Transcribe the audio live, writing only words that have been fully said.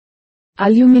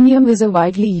Aluminium is a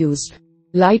widely used,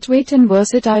 lightweight and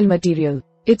versatile material.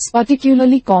 It's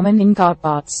particularly common in car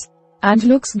parts, and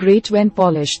looks great when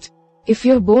polished. If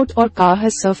your boat or car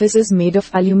has surfaces made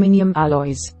of aluminium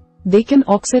alloys, they can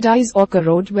oxidize or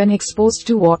corrode when exposed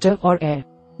to water or air.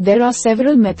 There are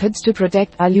several methods to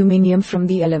protect aluminium from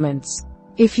the elements.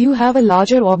 If you have a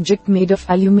larger object made of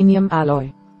aluminium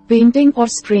alloy, painting or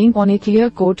spraying on a clear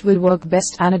coat will work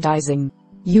best. Anodizing,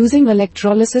 using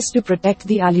electrolysis to protect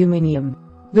the aluminium,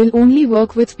 will only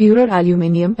work with purer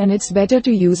aluminium, and it's better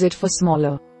to use it for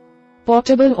smaller,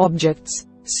 portable objects.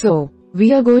 So,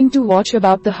 we are going to watch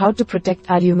about the how to protect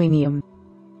aluminium.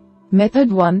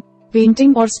 Method 1.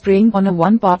 Painting or spraying on a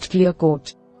 1-part clear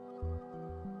coat.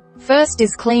 First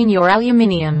is clean your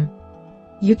aluminium.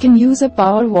 You can use a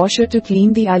power washer to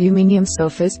clean the aluminium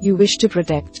surface you wish to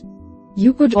protect.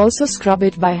 You could also scrub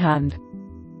it by hand.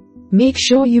 Make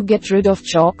sure you get rid of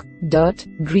chalk, dirt,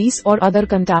 grease or other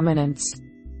contaminants.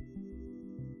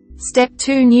 Step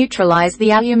 2. Neutralize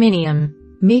the aluminium.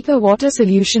 Make a water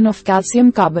solution of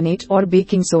calcium carbonate or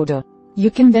baking soda.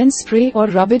 You can then spray or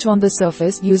rub it on the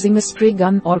surface using a spray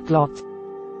gun or cloth.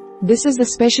 This is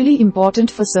especially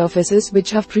important for surfaces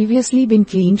which have previously been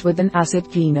cleaned with an acid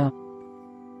cleaner.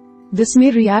 This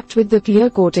may react with the clear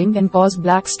coating and cause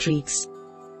black streaks.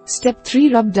 Step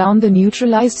 3. Rub down the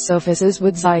neutralized surfaces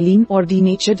with xylene or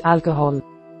denatured alcohol.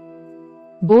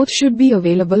 Both should be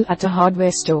available at a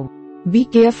hardware store. Be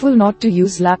careful not to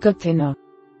use lacquer thinner.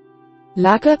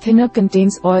 Lacquer thinner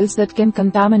contains oils that can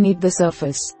contaminate the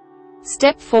surface.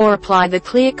 Step 4. Apply the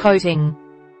clear coating.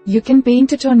 You can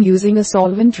paint it on using a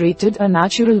solvent rated a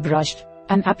natural brush,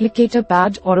 an applicator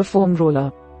pad or a foam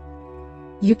roller.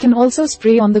 You can also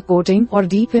spray on the coating or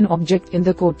dip an object in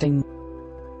the coating.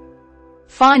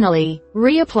 Finally,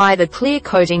 reapply the clear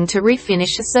coating to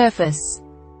refinish the surface.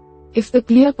 If the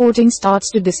clear coating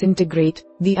starts to disintegrate,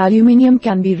 the aluminium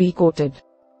can be recoated.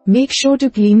 Make sure to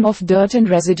clean off dirt and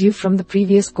residue from the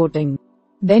previous coating.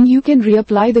 Then you can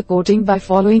reapply the coating by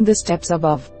following the steps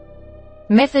above.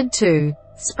 Method 2.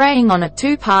 Spraying on a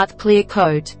 2-part clear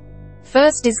coat.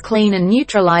 First is clean and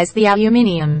neutralize the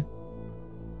aluminium.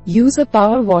 Use a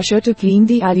power washer to clean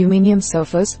the aluminium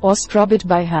surface or scrub it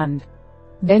by hand.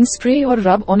 Then spray or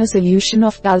rub on a solution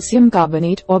of calcium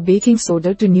carbonate or baking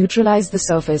soda to neutralize the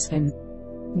surface and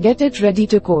get it ready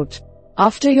to coat.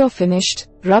 After you're finished,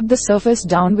 rub the surface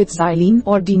down with xylene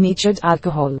or denatured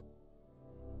alcohol.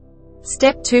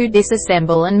 Step 2.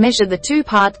 Disassemble and measure the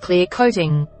 2-part clear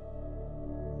coating.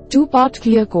 2-part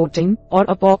clear coating, or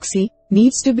epoxy,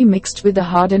 needs to be mixed with a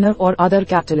hardener or other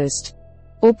catalyst.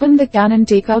 Open the can and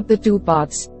take out the 2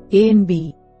 parts, A and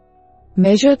B.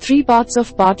 Measure 3 parts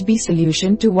of part B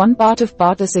solution to 1 part of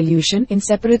part A solution in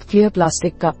separate clear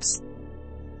plastic cups.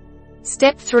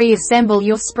 Step 3. Assemble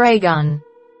your spray gun.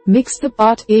 Mix the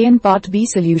part A and part B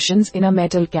solutions in a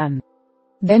metal can.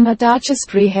 Then attach a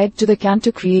spray head to the can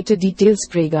to create a detailed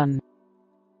spray gun.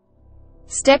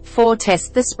 Step 4.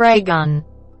 Test the spray gun.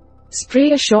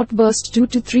 Spray a short burst 2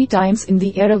 to 3 times in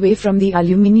the air away from the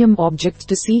aluminium object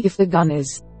to see if the gun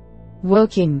is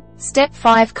working. Step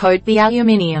 5. Coat the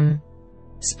aluminium.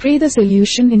 Spray the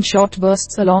solution in short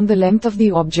bursts along the length of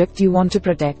the object you want to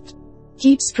protect.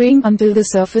 Keep spraying until the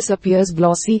surface appears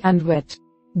glossy and wet.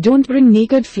 Don't bring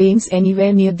naked flames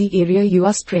anywhere near the area you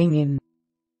are spraying in.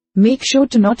 Make sure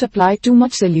to not apply too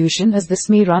much solution, as this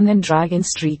may run and dry in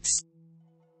streaks.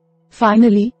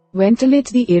 Finally, ventilate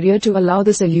the area to allow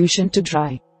the solution to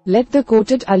dry. Let the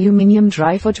coated aluminium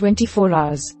dry for 24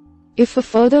 hours. If a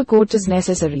further coat is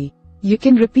necessary, you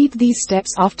can repeat these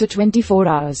steps after 24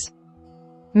 hours.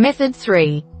 Method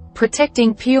 3.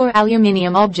 Protecting pure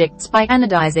aluminium objects by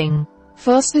anodizing.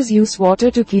 First is use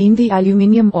water to clean the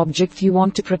aluminium object you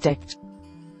want to protect.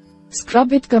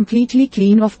 Scrub it completely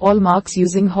clean of all marks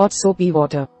using hot soapy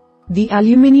water. The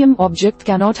aluminium object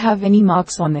cannot have any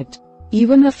marks on it,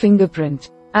 even a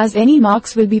fingerprint, as any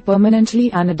marks will be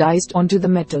permanently anodized onto the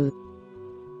metal.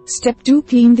 Step 2.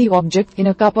 Clean the object in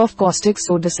a cup of caustic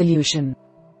soda solution.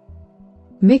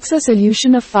 Mix a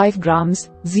solution of 5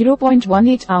 grams,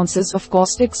 0.18 ounces of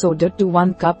caustic soda to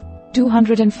 1 cup,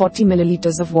 240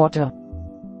 milliliters of water.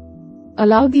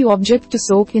 Allow the object to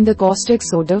soak in the caustic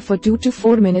soda for 2 to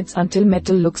 4 minutes until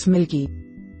metal looks milky.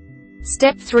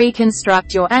 Step 3.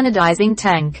 Construct your anodizing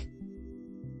tank.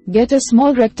 Get a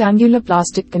small rectangular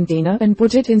plastic container and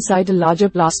put it inside a larger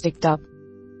plastic tub.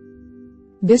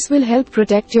 This will help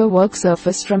protect your work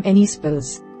surface from any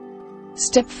spills.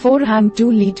 Step 4. Hang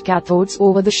 2 lead cathodes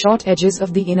over the short edges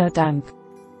of the inner tank.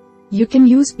 You can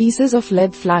use pieces of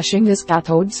LED flashing as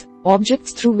cathodes,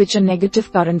 objects through which a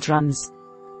negative current runs.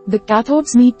 The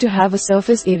cathodes need to have a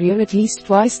surface area at least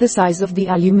twice the size of the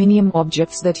aluminium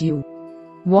objects that you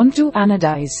Want to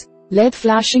anodize? LED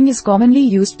flashing is commonly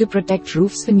used to protect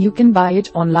roofs, and you can buy it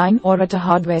online or at a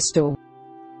hardware store.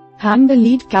 Hang the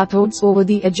lead cathodes over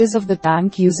the edges of the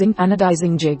tank using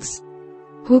anodizing jigs.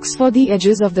 Hooks for the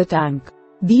edges of the tank.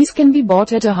 These can be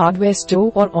bought at a hardware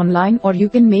store or online, or you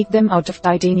can make them out of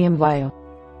titanium wire.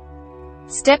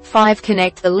 Step 5.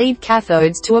 Connect the lead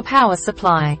cathodes to a power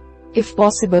supply. If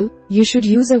possible, you should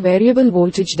use a variable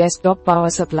voltage desktop power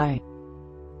supply.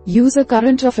 Use a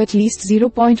current of at least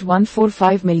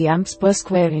 0.145 mA per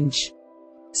square inch.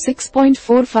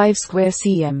 6.45 square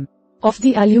cm. Of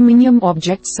the aluminium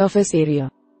object's surface area.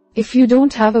 If you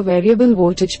don't have a variable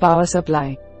voltage power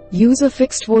supply, use a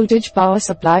fixed voltage power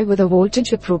supply with a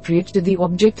voltage appropriate to the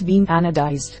object being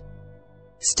anodized.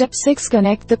 Step 6.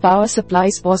 Connect the power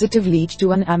supply's positive lead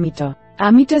to an ammeter.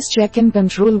 Ammeters check and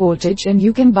control voltage, and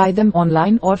you can buy them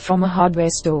online or from a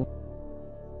hardware store.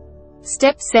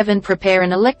 Step 7. Prepare an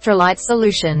electrolyte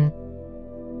solution.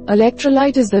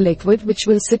 Electrolyte is the liquid which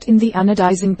will sit in the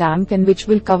anodizing tank and which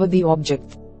will cover the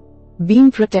object being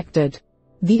protected.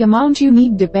 The amount you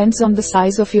need depends on the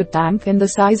size of your tank and the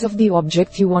size of the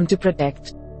object you want to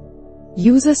protect.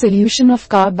 Use a solution of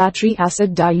car battery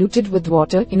acid diluted with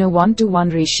water in a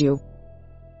 1:1 ratio.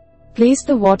 Place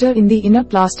the water in the inner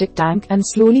plastic tank and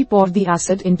slowly pour the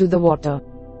acid into the water.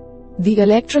 The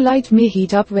electrolyte may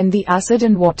heat up when the acid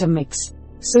and water mix,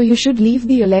 so you should leave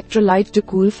the electrolyte to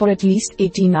cool for at least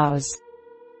 18 hours.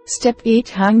 Step 8.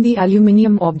 Hang the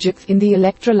aluminium object in the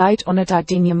electrolyte on a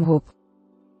titanium hook.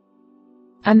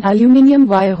 An aluminium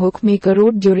wire hook may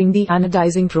corrode during the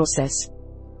anodizing process.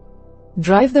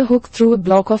 Drive the hook through a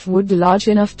block of wood large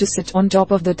enough to sit on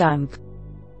top of the tank.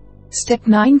 Step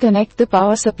 9. Connect the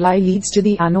power supply leads to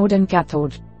the anode and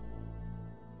cathode.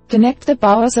 Connect the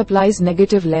power supply's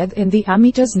negative lead and the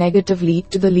ammeter's negative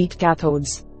lead to the lead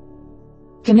cathodes.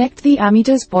 Connect the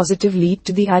ammeter's positive lead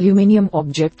to the aluminium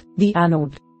object, the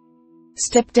anode.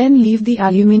 Step 10. Leave the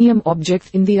aluminium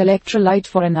object in the electrolyte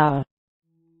for an hour.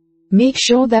 Make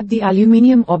sure that the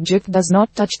aluminium object does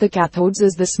not touch the cathodes,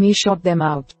 as this may short them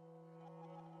out.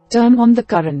 Turn on the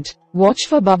current. Watch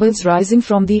for bubbles rising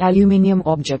from the aluminium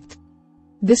object.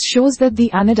 This shows that the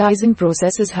anodizing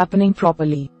process is happening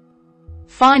properly.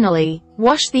 Finally,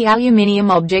 wash the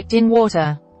aluminium object in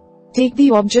water. Take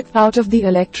the object out of the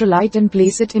electrolyte and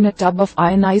place it in a tub of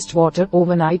ionized water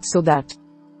overnight so that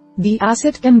the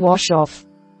acid can wash off.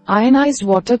 Ionized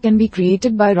water can be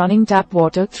created by running tap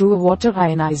water through a water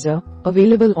ionizer,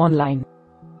 available online.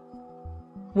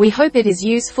 We hope it is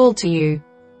useful to you.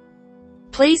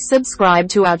 Please subscribe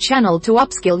to our channel to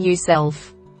upskill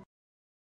yourself.